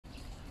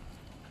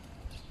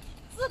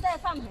带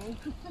饭盆。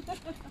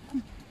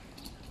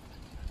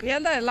别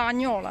再拉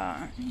尿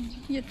了，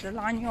一直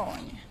拉尿啊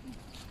你！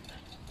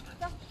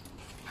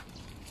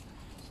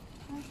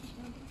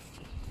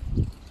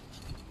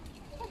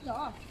快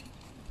走，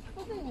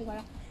都这一块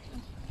了。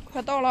快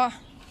到了。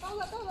到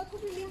了，出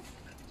去领。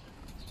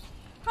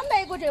他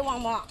来过这网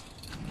吗？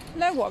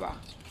来过吧？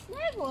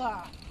来过。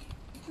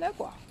来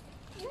过。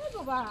来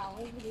过吧？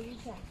我也不以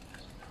前。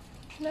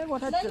来过，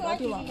他知道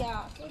地方。走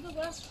走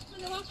吧，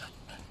走吧。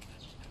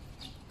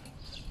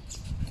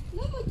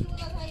那么久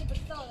了，他也不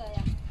知道了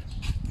呀。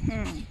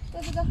嗯。走，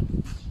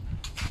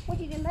我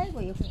记得来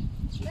过一回，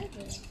来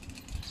过。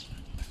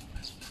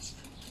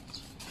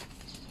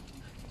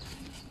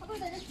他不是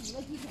在这住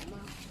了几天吗？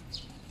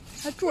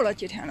还住了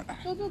几天了吧？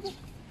走。走。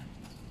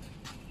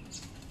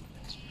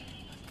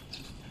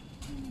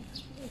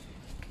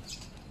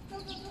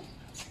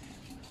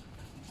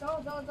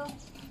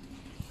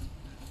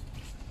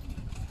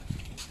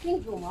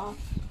挺住吗？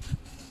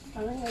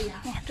上那个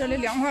呀。哇，这里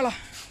凉快了。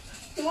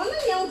怎么能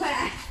凉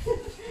快？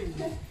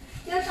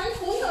像上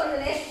空调似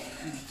的。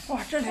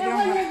哇，这里凉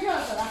快。我这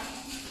热死了。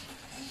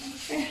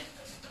哎，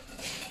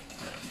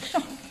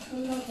上。老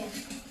天，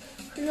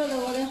热得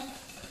我都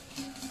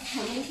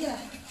喘不过气来。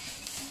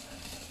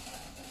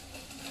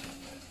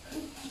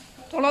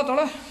走了。走。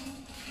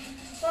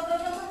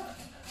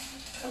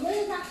我们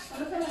看，我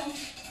们看看。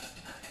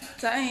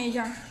再摁一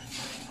下。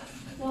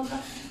走吧。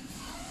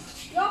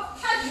哟，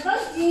他知道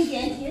进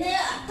电梯的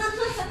呀。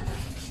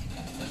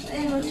哎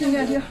呀，进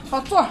电梯，好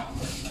坐。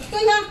坐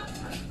下。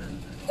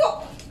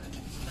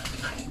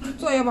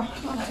坐下吧。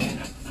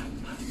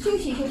休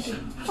息，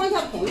放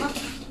下盆吧。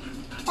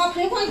把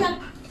盆放下。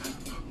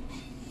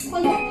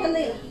太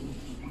累了。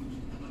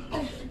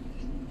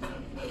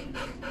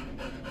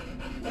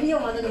哎呦，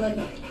我的个老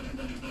天！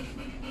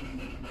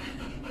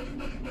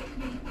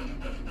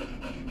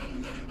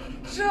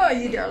这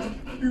一点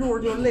路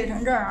就累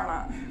成这样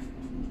了。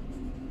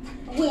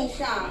为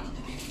啥？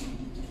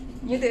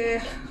你得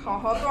好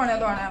好锻炼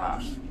了。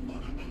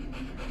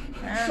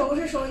收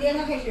拾收拾，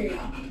它还是热。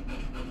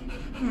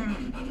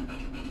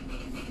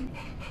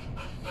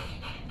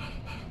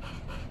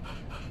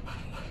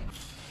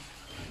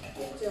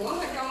这往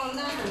下长往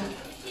南上了。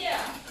姐，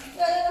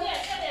这里。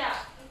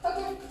快，什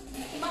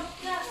么？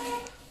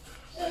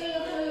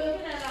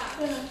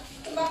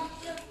什么？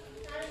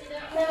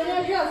来，我这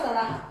热死了。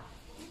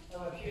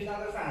皮皮拿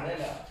个饭来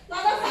了。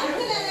拿到饭回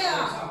来了。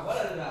上火了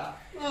这个。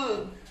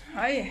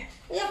哎呀。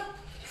哎呀，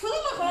铺那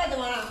么好啊，怎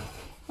么了？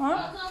啊？怎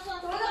么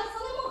铺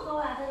那么好啊？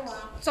这是吧？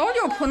早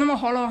就铺那么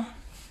好了。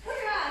不是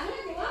啊，你看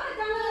这往下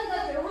长的那个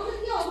枝往这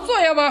掉。坐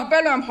下吧，别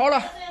乱跑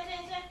了。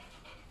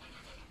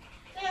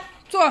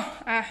坐，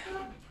哎。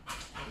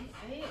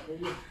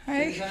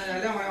哎。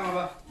凉快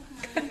吧。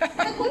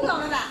开空调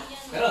了吧？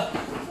来了。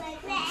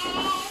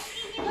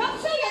小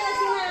月的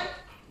行了。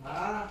啊。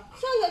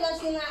小月的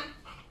行了。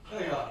小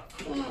月。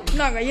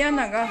那个也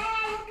那个。我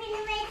给你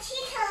买气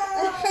球。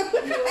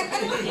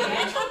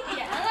圆球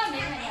变了没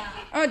看见？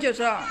啊，就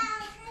是。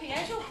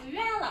圆球不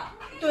圆了。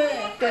对。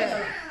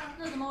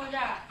那怎么回事？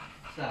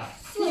是啊。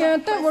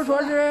大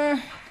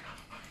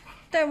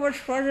夫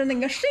说是那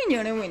个神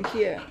经的问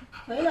题。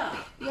对了，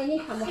眼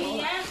睛看不好了。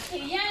黑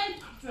眼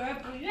珠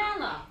不圆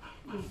了。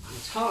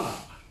长了。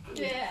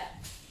对。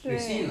有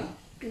神了。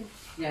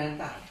年龄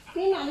大。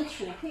跟那的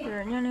秋葵。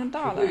是年龄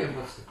大了。秋葵也好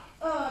吃。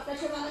再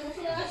吃吧，那个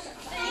是那个啥？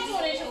你种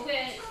的秋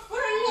葵。不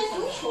是人家种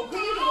秋葵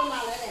的时候拿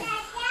来的。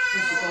不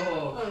喜欢。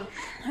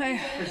哎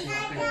呀。不喜欢。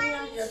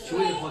秋葵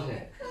好菜。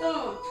炒。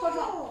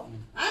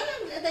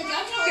那在家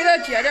炒。给他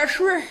接点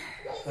水。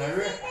喝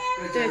水。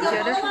对，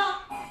接点水。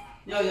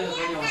你要喝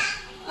酒吗？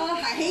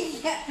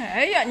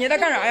哎呀，你在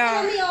干啥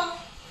呀？没有。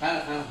看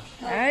了。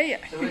哎呀。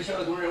这位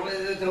小同志，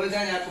这回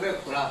咱家不该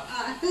哭了。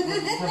他不哭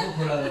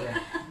了，对不对？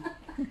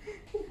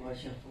我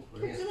行，不哭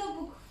了。知道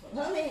不哭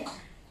了没？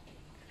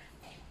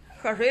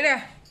喝水嘞。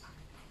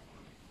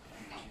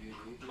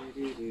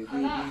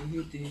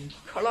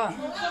渴了。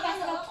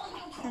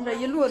看这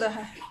一路的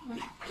还。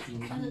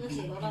上这个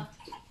水了吧？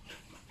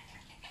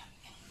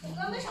我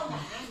没上班，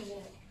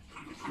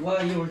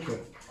我一会儿去。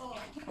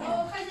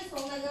还是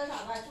送那个啥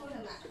吧，求生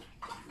班。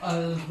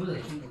不是，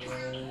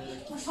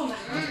我上班。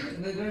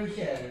那根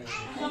线。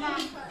上班。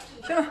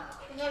行了。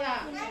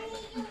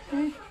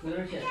那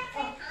根线。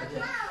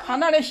他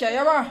那里歇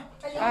歇吧。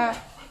哎。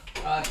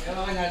啊，要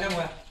不往家凉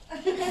快。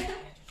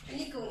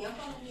你够